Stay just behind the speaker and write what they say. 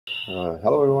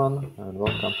Hello everyone and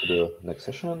welcome to the next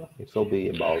session. It will be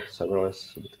about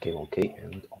serverless with Camel-k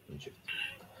and Openshift.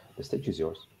 The stage is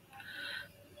yours.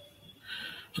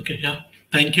 Okay, yeah,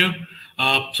 thank you.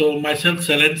 So myself,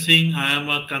 Shailendra, I am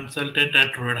a consultant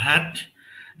at Red Hat,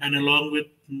 and along with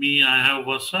me, I have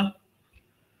Varsha.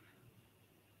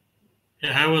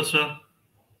 Yeah, hi Varsha.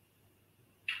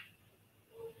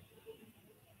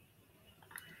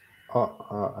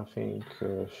 I think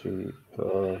she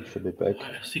should be back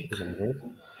Sick. in a minute.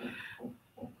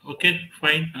 Okay,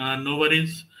 fine. No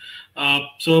worries.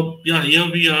 So yeah, here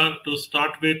we are to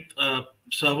start with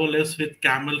serverless with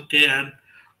Camel-k and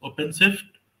Openshift.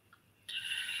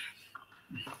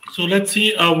 So let's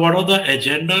see what are the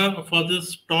agenda for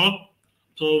this talk.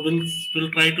 So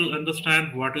we'll try to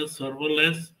understand what is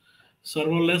serverless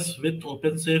with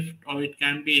OpenShift, or it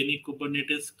can be any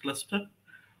Kubernetes cluster.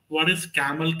 What is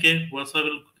Camel-k? Vasa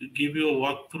will give you a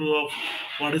walkthrough of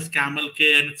what is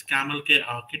Camel-k and its Camel-k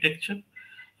architecture,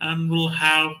 and we'll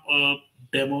have a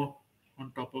demo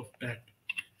on top of that.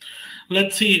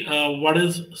 Let's see what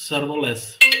is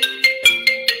serverless.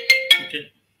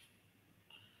 Okay,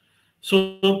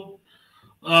 so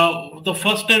the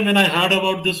first time when I heard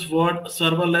about this word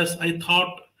serverless, I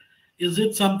thought, is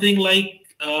it something like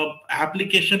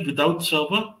application without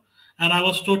server? And I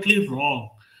was totally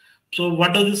wrong. So,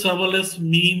 what does the serverless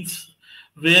means?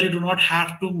 Where you do not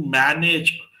have to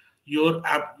your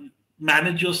app,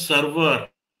 manage your server,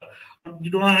 or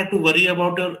you do not have to worry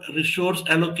about your resource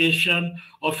allocation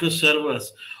of your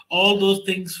servers. All those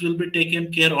things will be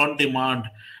taken care on demand.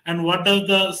 And what does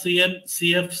the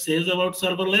CNCF says about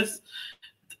serverless?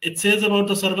 It says about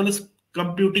the serverless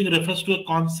computing refers to a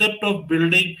concept of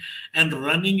building and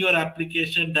running your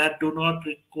application that do not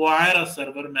require a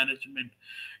server management.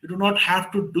 You do not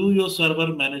have to do your server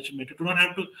management. You do not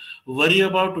have to worry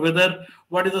about whether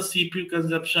what is the CPU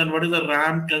consumption, what is the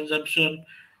RAM consumption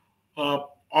uh,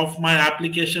 of my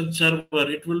application server.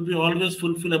 It will be always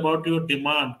fulfill about your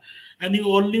demand, and you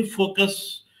only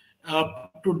focus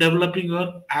to developing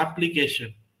your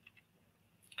application.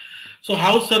 So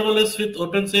how serverless with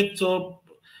OpenShift? So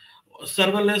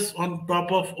serverless on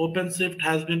top of OpenShift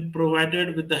has been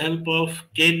provided with the help of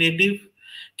Knative.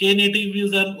 Knative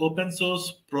is an open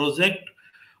source project.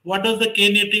 What does the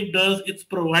Knative does? It's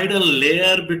provide a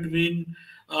layer between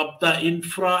the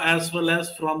infra as well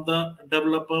as from the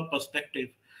developer perspective.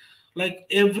 Like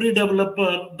every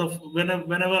developer,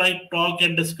 whenever I talk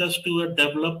and discuss to a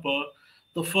developer,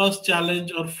 the first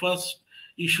challenge or first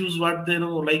issues what they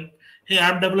know, like, hey,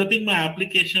 I'm developing my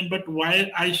application, but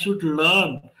why I should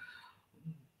learn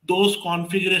those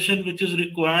configuration which is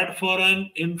required for an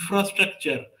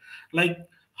infrastructure, like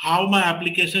how my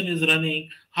application is running,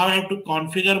 how I have to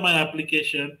configure my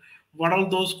application, what are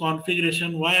those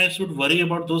configuration, why I should worry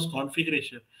about those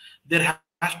configuration. There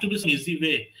has to be some easy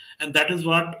way, and that is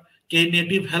what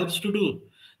Knative helps to do.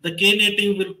 The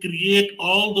Knative will create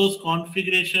all those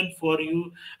configuration for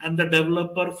you, and the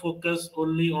developer focus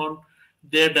only on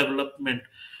their development.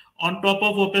 On top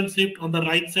of OpenShift, on the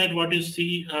right side, what you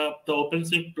see, the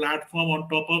OpenShift platform. On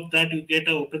top of that, you get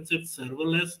a OpenShift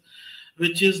serverless,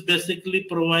 which is basically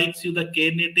provides you the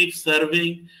Knative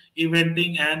serving,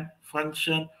 eventing, and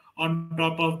function. On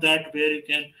top of that, where you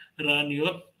can run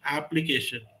your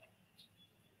application.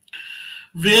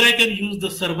 Where I can use the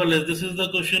serverless? This is the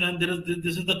question, and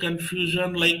this is the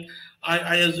confusion. Like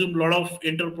I assume a lot of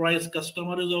enterprise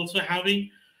customer is also having.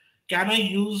 Can I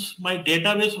use my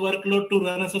database workload to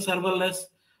run as a serverless?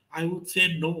 I would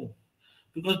say no,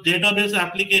 because database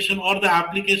application or the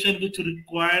application which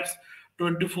requires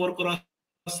 24 cross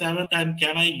 7 time,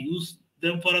 can I use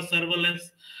them for a serverless?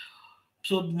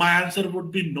 So my answer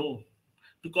would be no,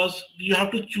 because you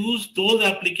have to choose those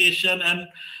application, and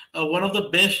one of the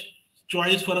best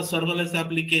choice for a serverless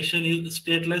application is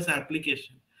stateless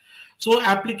application. So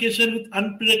application with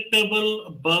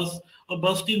unpredictable a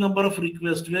bursty number of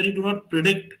requests, where you do not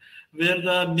predict where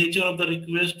the nature of the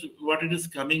request, what it is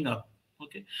coming up.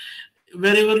 Okay,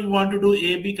 wherever you want to do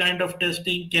A/B kind of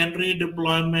testing, canary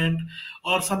deployment,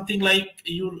 or something like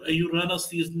you run a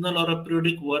seasonal or a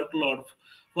periodic workload.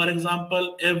 For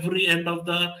example, every end of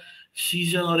the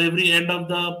season or every end of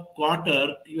the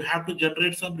quarter, you have to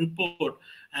generate some report,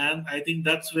 and I think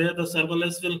that's where the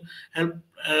serverless help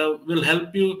will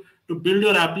help you to build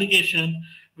your application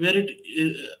where it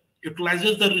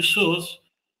utilizes the resource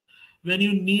when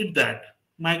you need that.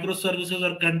 Microservices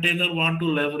or container want to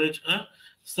leverage a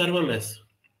serverless.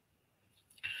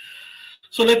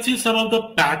 So let's see some of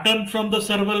the pattern from the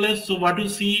serverless. So what you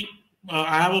see,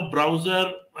 I have a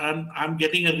browser and I'm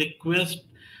getting a request,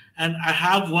 and I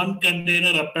have one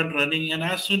container up and running. And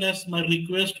as soon as my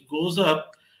request goes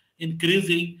up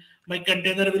increasing, my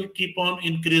container will keep on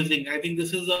increasing. I think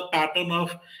this is a pattern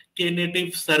of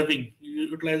Knative serving,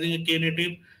 utilizing a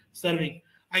Knative serving.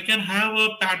 I can have a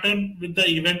pattern with the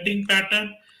eventing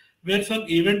pattern where some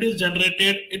event is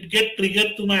generated, it get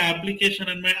triggered to my application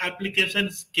and my application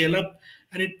scale up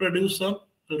and it produce some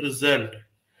result.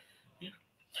 Yeah.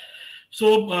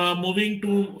 So moving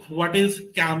to what is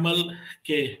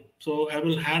Camel-k. So I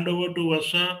will hand over to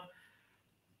Varsha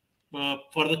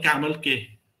for the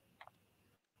Camel-k.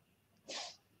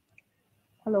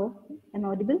 Hello, am I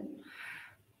audible?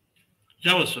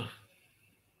 Yeah, Varsha.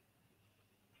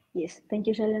 Yes, thank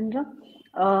you, Shailendra.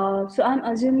 So I'm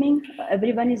assuming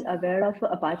everyone is aware of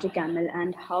Apache Camel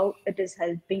and how it is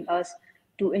helping us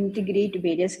to integrate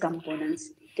various components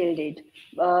till date.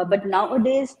 But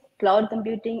nowadays, cloud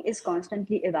computing is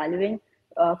constantly evolving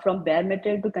from bare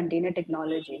metal to container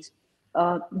technologies.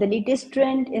 The latest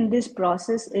trend in this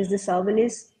process is the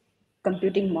serverless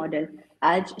computing model.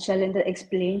 As Shailendra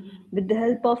explained, with the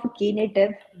help of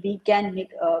Knative,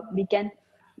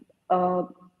 uh,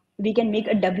 we can make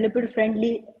a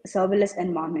developer-friendly serverless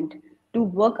environment. To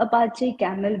work Apache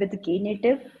Camel with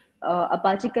Knative,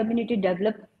 Apache community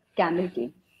developed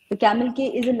Camel-k. So Camel-k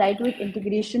is a lightweight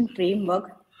integration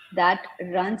framework that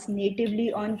runs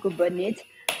natively on Kubernetes,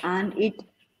 and it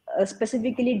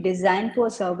specifically designed for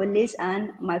serverless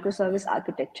and microservice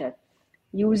architecture.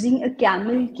 Using a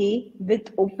Camel-k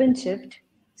with Openshift,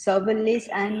 serverless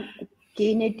and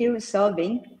Knative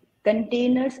serving,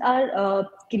 containers are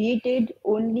created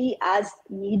only as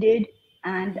needed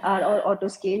and are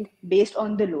auto-scaled based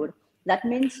on the load. That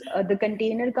means the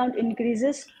container count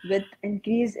increases with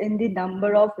increase in the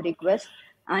number of requests,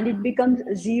 and it becomes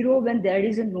zero when there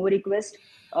is a no request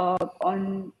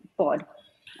on pod.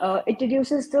 It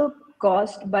reduces the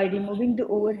cost by removing the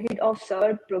overhead of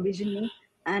server provisioning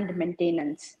and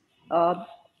maintenance.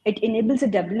 It enables a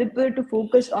developer to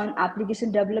focus on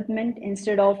application development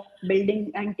instead of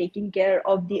building and taking care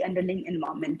of the underlying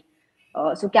environment.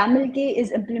 So Camel-k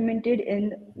is implemented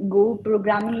in Go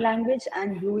programming language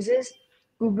and uses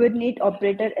Kubernetes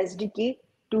Operator SDK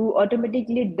to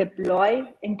automatically deploy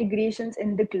integrations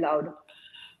in the cloud.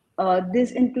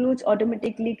 This includes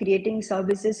automatically creating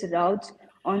services routes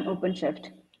on OpenShift.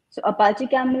 So Apache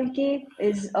Camel-k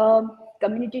is a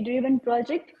community-driven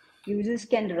project. Users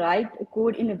can write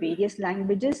code in various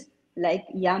languages like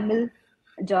YAML,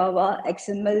 Java,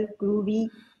 XML, Groovy,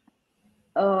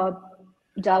 uh,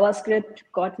 JavaScript,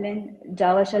 Kotlin,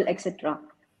 Java Shell, etc.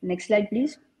 Next slide,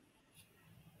 please.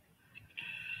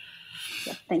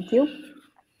 Yeah, thank you.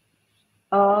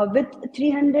 With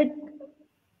 300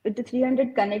 with the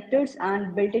 300 connectors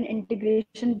and built-in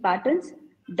integration patterns,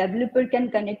 developer can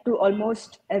connect to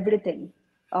almost everything.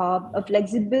 A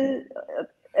flexible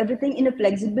everything in a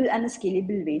flexible and a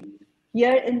scalable way.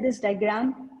 Here in this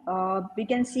diagram, we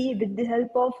can see with the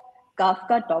help of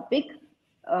Kafka topic,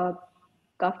 uh,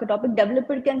 Kafka topic,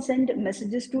 developer can send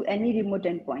messages to any remote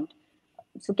endpoint.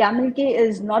 So Camel-k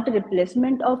is not a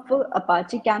replacement of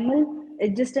Apache Camel.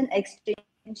 It's just an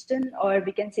extension, or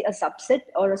we can say a subset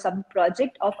or a sub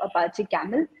project of Apache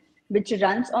Camel, which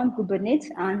runs on Kubernetes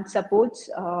and supports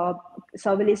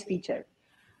serverless feature.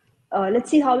 Let's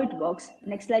see how it works.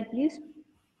 Next slide, please.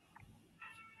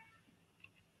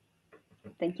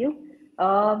 Thank you.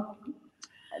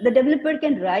 The developer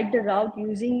can write the route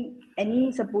using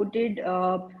any supported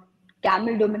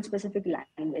Camel domain specific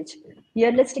language.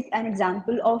 Here, let's take an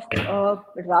example of a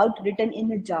route written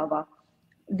in Java.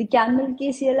 The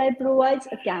Camel-k CLI provides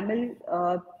a Camel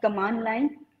command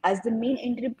line as the main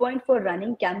entry point for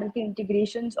running Camel-k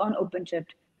integrations on OpenShift.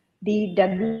 The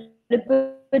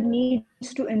developer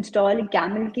needs to install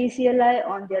Camel-k CLI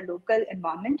on their local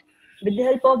environment. With the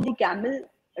help of the Camel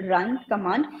run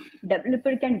command,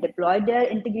 developer can deploy their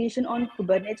integration on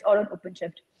Kubernetes or on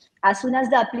OpenShift. As soon as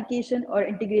the application or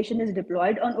integration is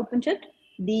deployed on OpenShift,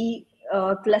 the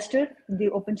the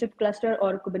OpenShift cluster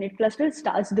or Kubernetes cluster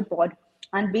starts the pod,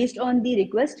 and based on the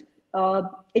request,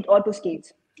 it auto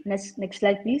scales. Next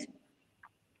slide, please.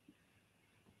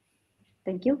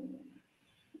 Thank you.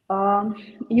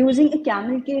 Using a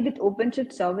Camel-k with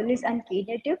OpenShift serverless and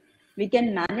Knative, we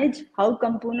can manage how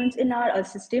components in our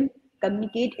system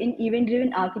communicate in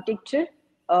event-driven architecture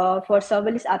for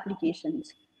serverless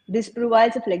applications. This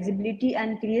provides a flexibility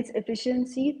and creates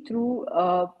efficiency through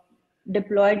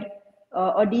deployed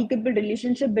or decoupled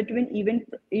relationship between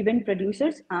event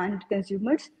producers and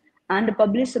consumers, and a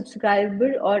publish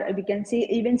subscriber, or we can say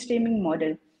event streaming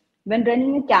model. When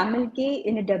running a Camel-k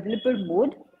in a developer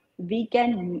mode, we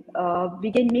can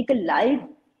make a live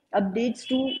updates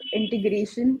to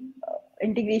integration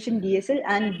DSL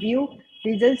and view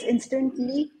results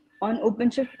instantly on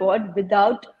OpenShift pod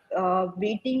without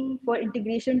waiting for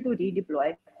integration to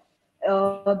redeploy.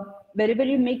 Wherever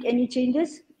you make any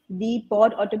changes, the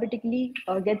pod automatically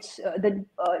gets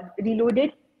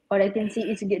reloaded, or I can see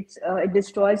it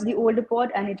destroys the older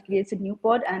pod and it creates a new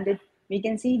pod, and we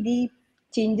can see the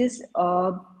changes.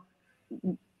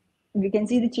 We can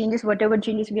see the changes, whatever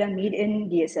changes we have made in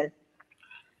DSL.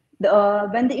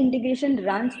 When the integration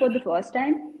runs for the first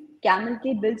time,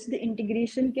 Camel-k builds the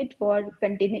integration kit for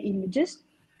container images,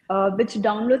 which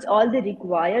downloads all the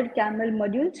required Camel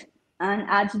modules and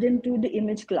adds them to the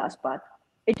image class path.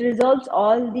 It resolves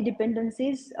all the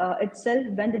dependencies itself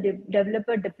when the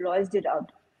developer deploys the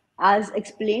route. As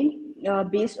explained,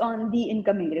 based on the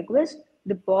incoming request,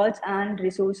 the pods and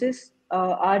resources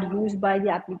are used by the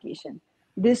application.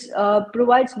 This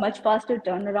provides much faster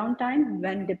turnaround time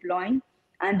when deploying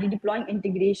and redeploying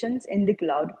integrations in the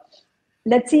cloud.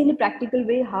 Let's see in a practical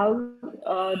way how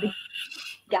the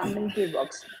Camel-k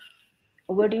works.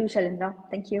 Over to you, Shailendra.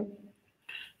 Thank you.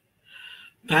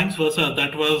 Thanks, Varsha.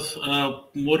 That was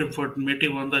more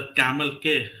informative on the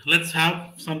Camel-k. Let's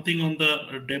have something on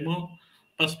the demo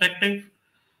perspective.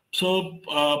 So,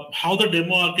 how the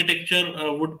demo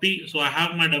architecture would be. So, I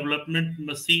have my development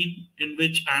machine in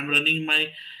which I'm running my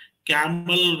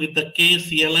Camel with the K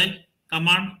CLI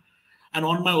command, and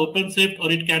on my Openshift,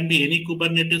 or it can be any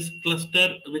Kubernetes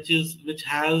cluster which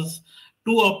has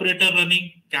two operator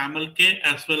running, Camel-k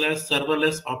as well as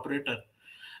serverless operator.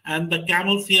 And the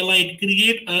Camel CLI, it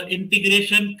create a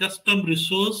integration custom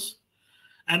resource,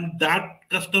 and that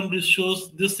custom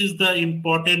resource, this is the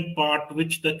important part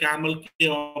which the Camel-k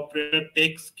operator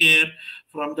takes care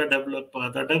from the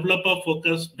developer. The developer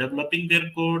focus developing their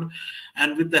code,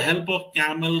 and with the help of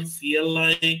Camel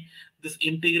CLI, this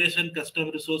integration custom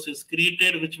resource is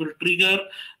created, which will trigger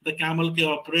the Camel-k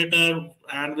operator,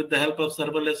 and with the help of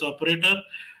serverless operator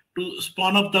to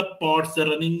spawn up the pods, the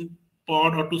running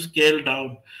pod, or to scale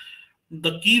down.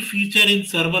 The key feature in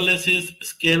serverless is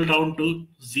scale down to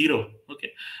 0.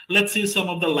 Okay, let's see some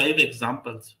of the live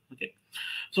examples. Okay,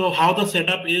 so how the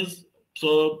setup is.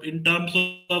 So in terms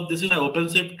of, this is my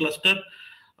Openshift cluster.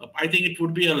 I think it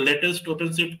would be a latest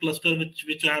Openshift cluster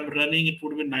which I'm running. It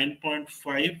would be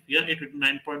 9.5. Yeah, it would be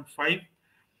 9.5.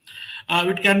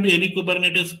 It can be any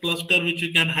Kubernetes cluster which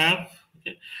you can have.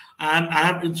 Okay, and I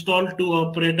have installed two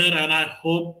operator, and I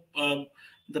hope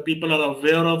the people are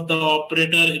aware of the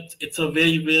operator. It's a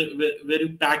way where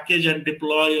you package and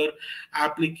deploy your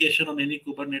application on any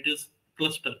Kubernetes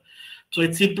cluster. So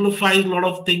it simplifies a lot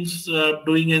of things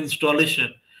doing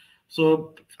installation.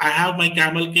 So I have my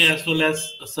Camel-k as well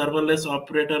as a serverless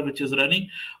operator which is running.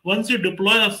 Once you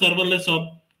deploy a serverless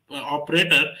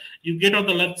operator, you get on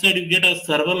the left side, you get a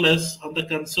serverless on the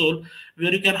console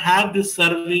where you can have this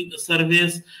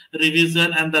service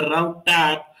revision and the route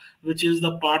tab, which is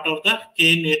the part of the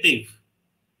Knative.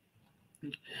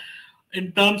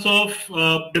 In terms of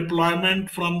deployment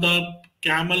from the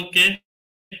Camel-k,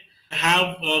 I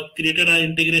have created an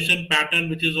integration pattern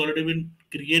which has already been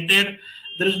created.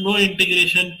 There is no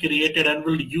integration created, and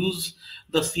will use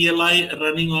the CLI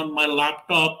running on my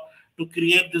laptop to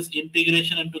create this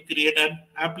integration and to create an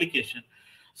application.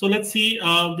 So let's see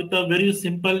with a very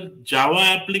simple Java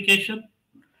application.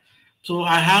 So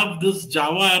I have this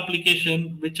Java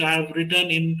application which I have written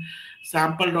in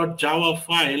sample.java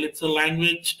file. It's a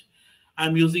language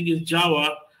I'm using is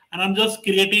Java, and I'm just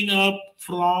creating a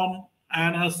from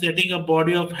and setting a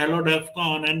body of hello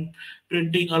DevCon and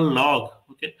printing a log.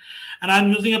 Okay, and I'm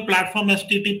using a platform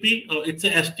HTTP. It's a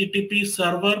HTTP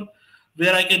server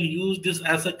where I can use this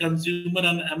as a consumer,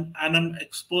 and I'm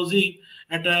exposing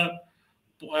at a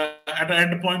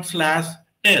endpoint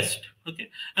 / test. Okay,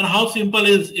 and how simple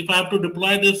is, if I have to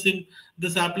deploy this in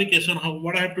this application,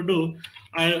 what I have to do,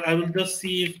 I will just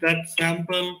see if that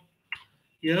sample,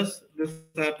 yes, this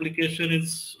application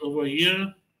is over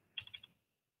here.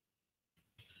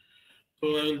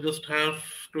 So I will just have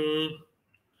to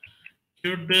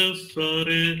quit this.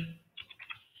 Sorry.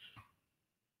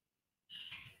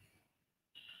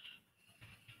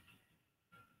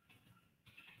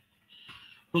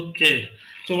 Okay,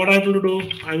 so what I will do,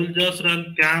 I will just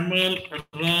run camel,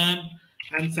 run,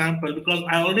 and sample, because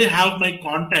I already have my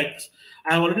contacts.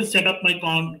 I have already set up my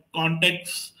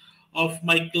contacts of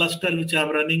my cluster which I'm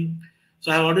running.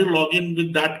 So I have already logged in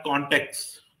with that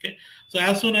context. Okay, so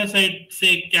as soon as I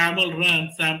say camel run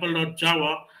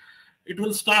sample.java, it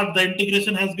will start. The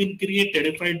integration has been created.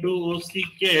 If I do oc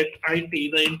get it,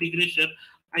 the integration,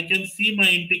 I can see my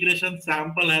integration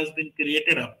sample has been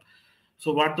created up.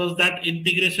 So what does that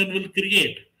integration will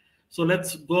create? So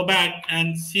let's go back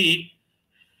and see.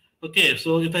 Okay,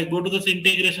 so if I go to this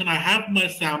integration, I have my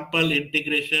sample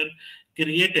integration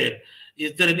created.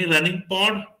 Is there any running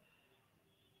pod?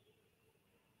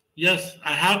 Yes,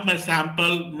 I have my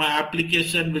sample, my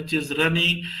application which is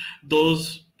running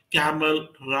those camel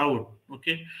route.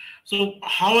 Okay. So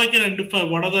how I can identify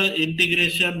what are the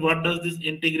integration, what does this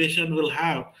integration will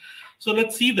have? So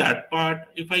let's see that part.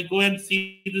 If I go and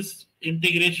see this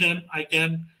integration, I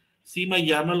can see my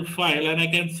YAML file and I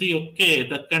can see, okay,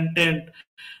 the content.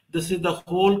 This is the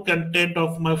whole content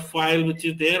of my file which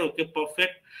is there. Okay,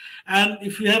 perfect. And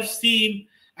if you have seen,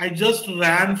 I just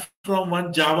ran from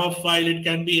one Java file. It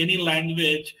can be any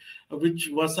language, which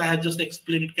Varsha has just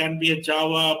explained. It can be a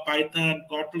Java, Python,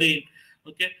 Kotlin.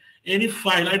 Okay, any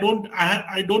file. I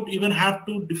don't even have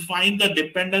to define the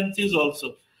dependencies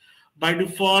also. By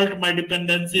default, my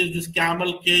dependencies, this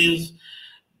Camel-k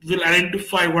will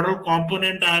identify whatever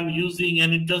component I'm using,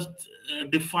 and it just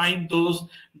define those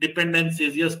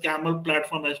dependencies. Yes, Camel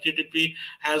platform HTTP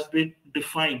has been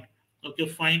defined. Okay,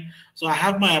 fine. So I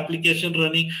have my application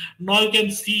running. Now you can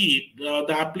see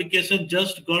the application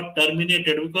just got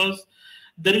terminated because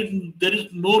there is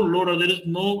no load or there is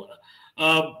no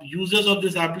users of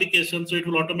this application, so it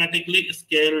will automatically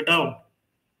scale down.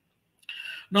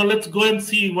 Now let's go and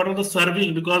see what are the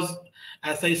serving, because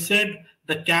as I said,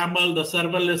 the Camel, the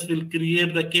serverless will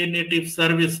create the Knative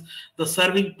service, the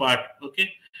serving part.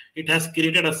 Okay, it has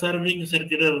created a serving, it has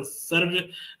created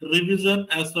a revision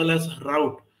as well as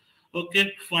route.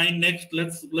 Okay, fine. Next,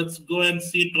 let's go and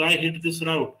see. Try hit this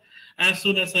route. As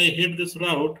soon as I hit this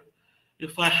route,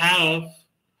 if I have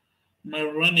my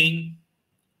running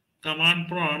command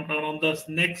prompt, or on the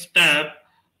next tab,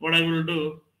 what I will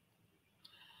do,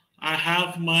 I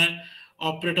have my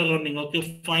operator running.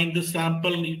 Okay, find the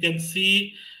sample. You can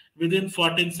see within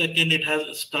 14 seconds it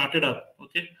has started up.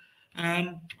 Okay,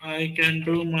 and I can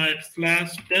do my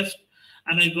slash test,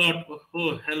 and I got,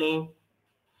 oh, hello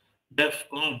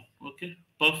DevConf. Okay,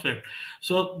 perfect.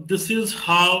 So this is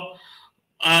how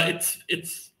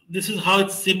this is how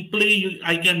it's simply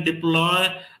I can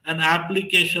deploy an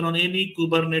application on any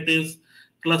Kubernetes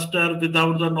cluster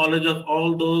without the knowledge of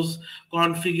all those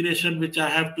configuration which I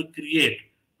have to create.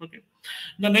 Okay.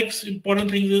 The next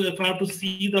important thing is, if I have to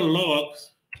see the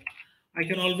logs, I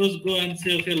can always go and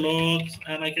say, okay, logs,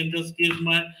 and I can just give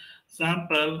my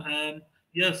sample, and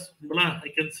yes, blah, I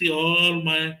can see all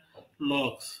my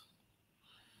logs.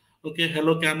 Okay,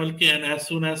 hello Camel-k, and as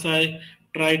soon as I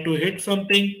try to hit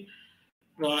something,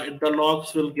 the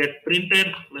logs will get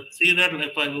printed. Let's see that.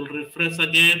 If I will refresh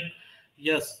again,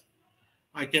 yes,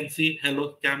 I can see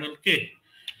hello Camel-k.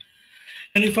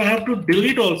 And if I have to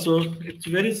delete also, it's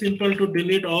very simple to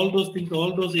delete all those things,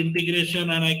 all those integration,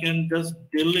 and I can just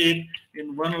delete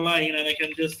in one line, and I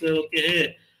can just say, okay,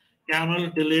 hey,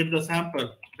 Camel, delete the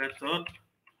sample. That's all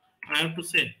I have to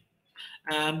say.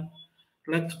 And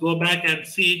let's go back and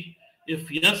see if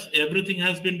yes, everything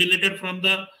has been deleted from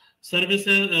the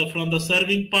services, from the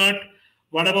serving part.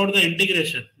 What about the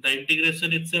integration? The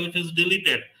integration itself is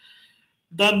deleted.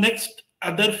 The next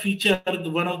other feature,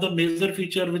 one of the major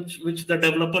feature which the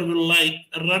developer will like,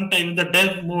 runtime in the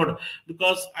dev mode,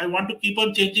 because I want to keep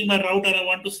on changing my route and I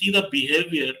want to see the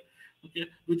behavior. Okay,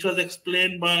 which was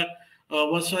explained by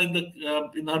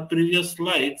Varsha in our previous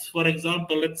slides. For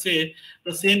example, let's say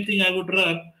the same thing I would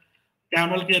run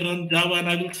Camel-k run Java, and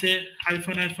I will say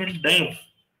 --dev.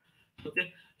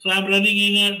 Okay, so I'm running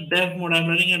in a dev mode. I'm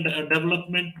running in a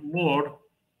development mode,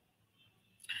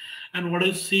 and what do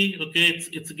you see? Okay,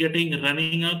 it's getting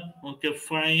running up. Okay,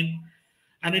 fine,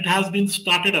 and it has been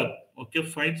started up. Okay,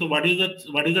 fine. So what is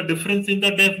the difference in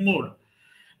the dev mode?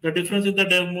 The difference in the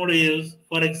dev mode is,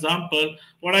 for example,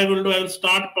 what I will do, I will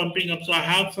start pumping up. So I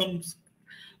have some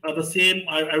the same.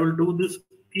 I will do this.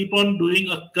 Keep on doing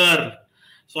a curl.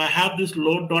 So I have this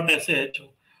load.sh.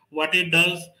 What it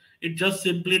does, it just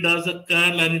simply does a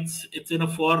curl, and it's in a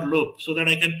for loop, so that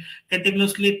I can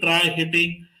continuously try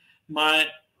hitting my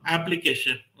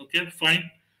application. Okay, fine.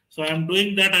 So I'm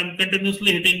doing that. I'm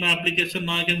continuously hitting my application.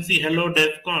 Now I can see hello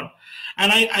DevCon,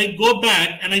 and I go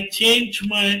back and I change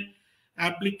my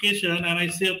application and I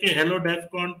say, okay, hello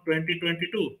DevCon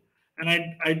 2022, and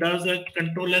I does a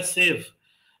control S save,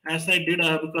 as I did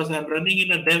because I'm running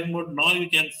in a dev mode. Now you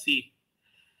can see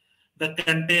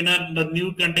the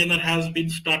new container has been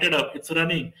started up. It's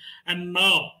running, and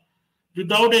now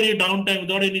without any downtime,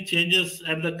 without any changes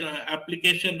at the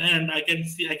application end, I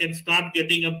can start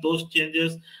getting up those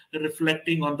changes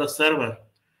reflecting on the server.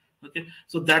 Okay,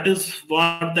 so that is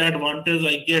what the advantage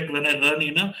I get when I run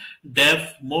in a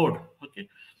dev mode. Okay,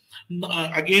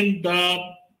 again, the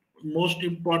most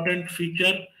important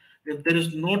feature, if there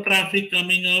is no traffic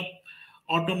coming up,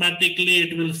 automatically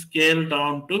it will scale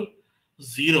down to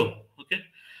 0. Okay,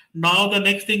 now the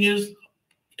next thing is,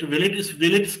 will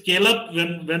it scale up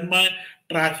when my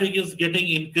traffic is getting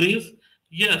increased?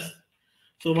 Yes.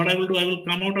 So what I will do, I will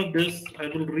come out of this, I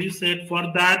will reset.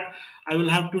 For that, I will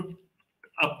have to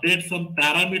update some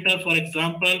parameter. For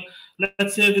example,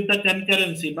 let's say with the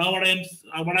concurrency. Now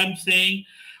what I'm saying,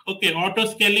 okay, auto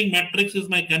scaling matrix is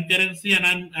my concurrency,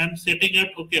 and I'm setting it,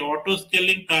 okay, auto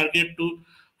scaling target to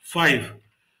 5.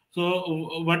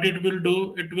 So what it will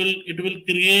do, it will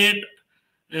create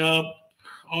uh,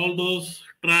 all those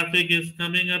traffic is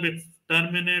coming up, it's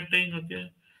terminating,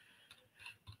 okay,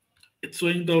 it's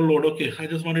showing the load. Okay, I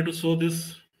just wanted to show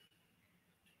this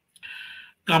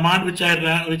command which I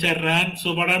ran.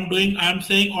 So what I'm doing, I'm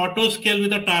saying auto scale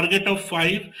with a target of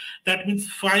 5. That means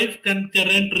 5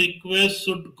 concurrent requests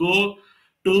should go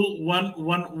to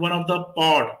one of the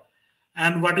pod.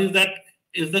 And what is that?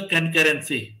 Is the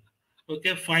concurrency.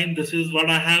 Okay, fine. This is what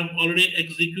I have already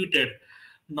executed.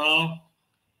 Now,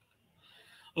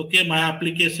 okay, my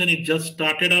application, it just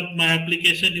started up my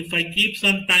application. If I keep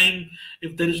some time,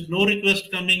 if there is no request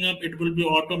coming up, it will be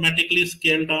automatically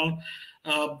scaled down.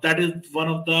 That is one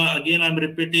of the, again I'm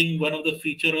repeating, one of the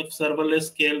feature of serverless,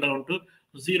 scale down to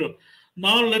 0.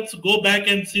 Now let's go back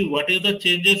and see what is the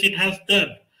changes it has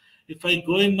done. If I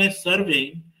go in my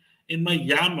serving, in my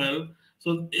YAML,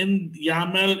 so in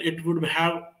YAML it would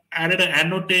have added an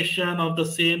annotation of the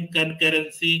same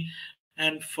concurrency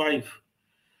and 5.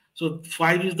 So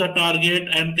 5 is the target,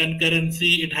 and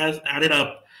concurrency it has added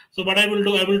up. So what I will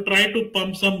do, I will try to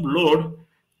pump some load.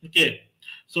 Okay.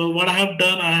 So what I have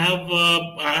done,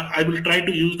 I will try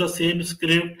to use the same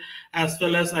script, as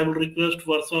well as I will request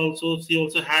Varsha also. She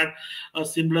also had a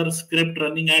similar script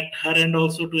running at her end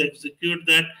also to execute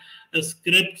that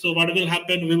script. So what will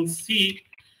happen, we'll see.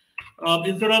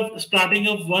 Instead of starting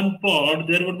of one pod,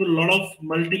 there would be a lot of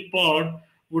multi-pod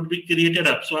would be created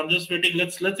up. So I'm just waiting.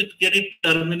 Let's it get it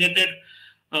terminated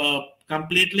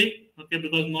completely. Okay,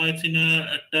 because now it's in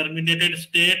a terminated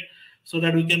state, so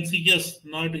that we can see, yes,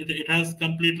 now it has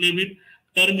completely been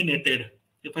terminated.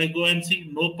 If I go and see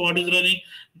no pod is running,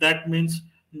 that means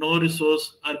no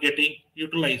resource are getting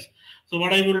utilized. So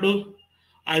what I will do,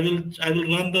 I will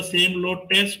run the same load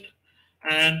test,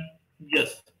 and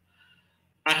yes,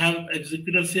 I have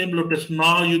executed same load test.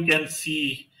 Now you can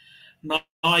see. Now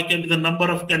I can, the number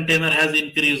of container has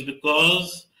increased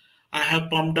because I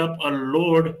have pumped up a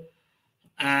load,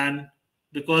 and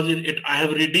because I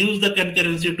have reduced the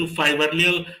concurrency to 5.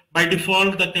 Earlier, by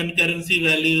default, the concurrency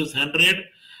value is 100.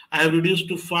 I have reduced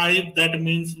to 5. That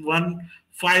means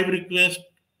 5 request,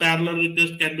 parallel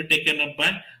request can be taken up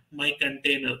by my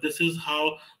container. This is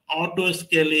how auto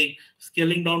scaling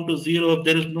down to 0. If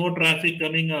there is no traffic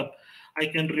coming up, I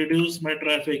can reduce my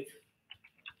traffic.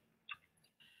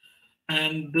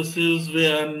 And this is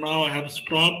where now I have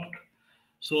stopped.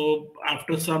 So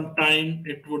after some time,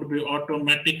 it would be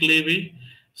automatically be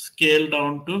scaled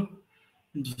down to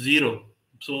 0.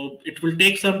 So it will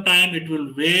take some time. It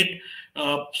will wait,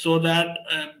 so that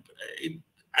it,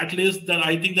 at least that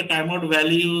I think the timeout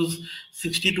value is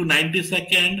 60 to 90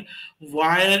 second.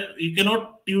 Why you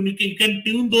cannot tune? You can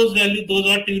tune those values. Those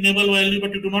are tunable value,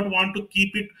 but you do not want to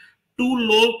keep it too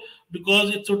low,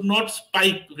 because it should not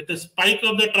spike. With the spike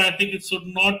of the traffic, it should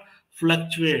not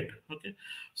fluctuate. Okay.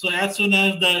 So as soon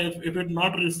as if it's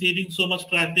not receiving so much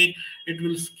traffic, it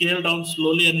will scale down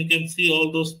slowly, and you can see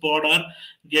all those pod are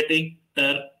getting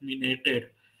terminated.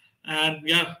 And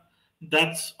yeah,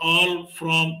 that's all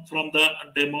from the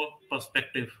demo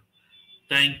perspective.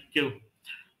 Thank you.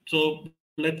 So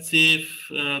let's see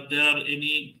if there are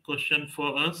any question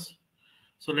for us.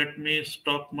 So let me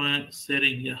stop my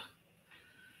sharing here.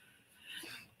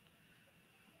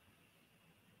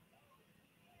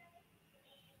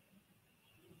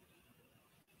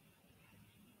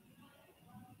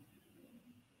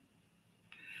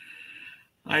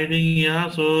 I think, yeah.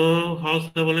 So how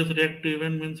serverless react to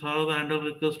event means how the handle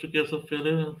request to case of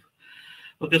failure.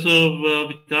 Okay, so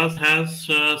Vikas has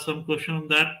some question on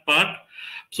that part.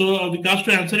 So Vikas,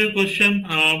 to answer your question,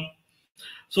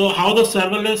 so how the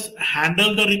serverless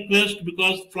handle the request,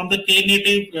 because from the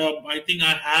Knative, I think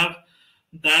I have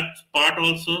that part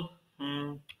also.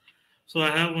 So I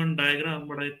have one diagram,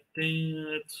 but I think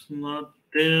it's not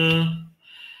there.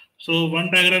 So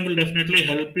one diagram will definitely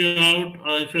help you out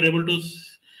if you're able to.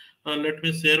 Let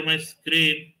me share my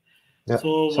screen. Yeah.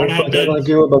 So Sorry what for I've done.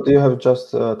 interrupting you, but you have just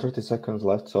 30 seconds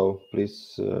left, so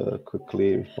please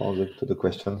quickly respond to the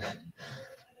question,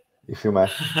 if you may.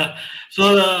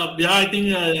 So yeah, I think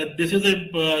this is a.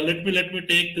 Let me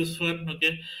take this one.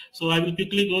 Okay, so I will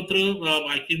quickly go through.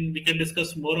 We can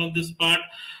discuss more on this part.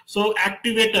 So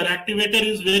activator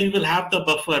is where you will have the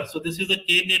buffer. So this is a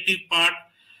Knative part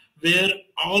where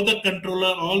all the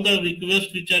controller, all the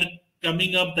requests which are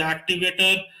coming up, the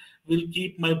activator will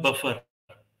keep my buffer.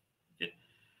 Okay.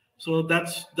 So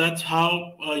that's how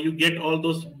you get all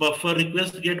those buffer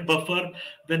requests get buffer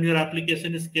when your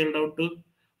application is scaled out to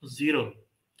 0.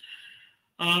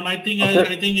 And Okay.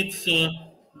 I think it's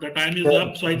the time is Yeah,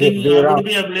 up. So I think the I round. would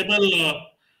be available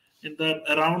in the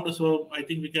around. So I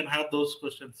think we can have those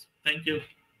questions. Thank you.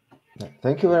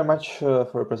 Thank you very much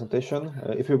for your presentation.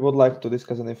 If you would like to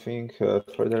discuss anything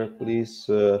further, please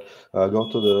go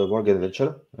to the Work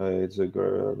Adventure. It's a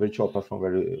virtual platform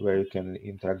where you can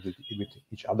interact with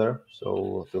each other.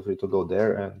 So feel free to go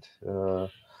there and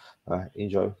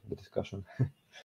enjoy the discussion.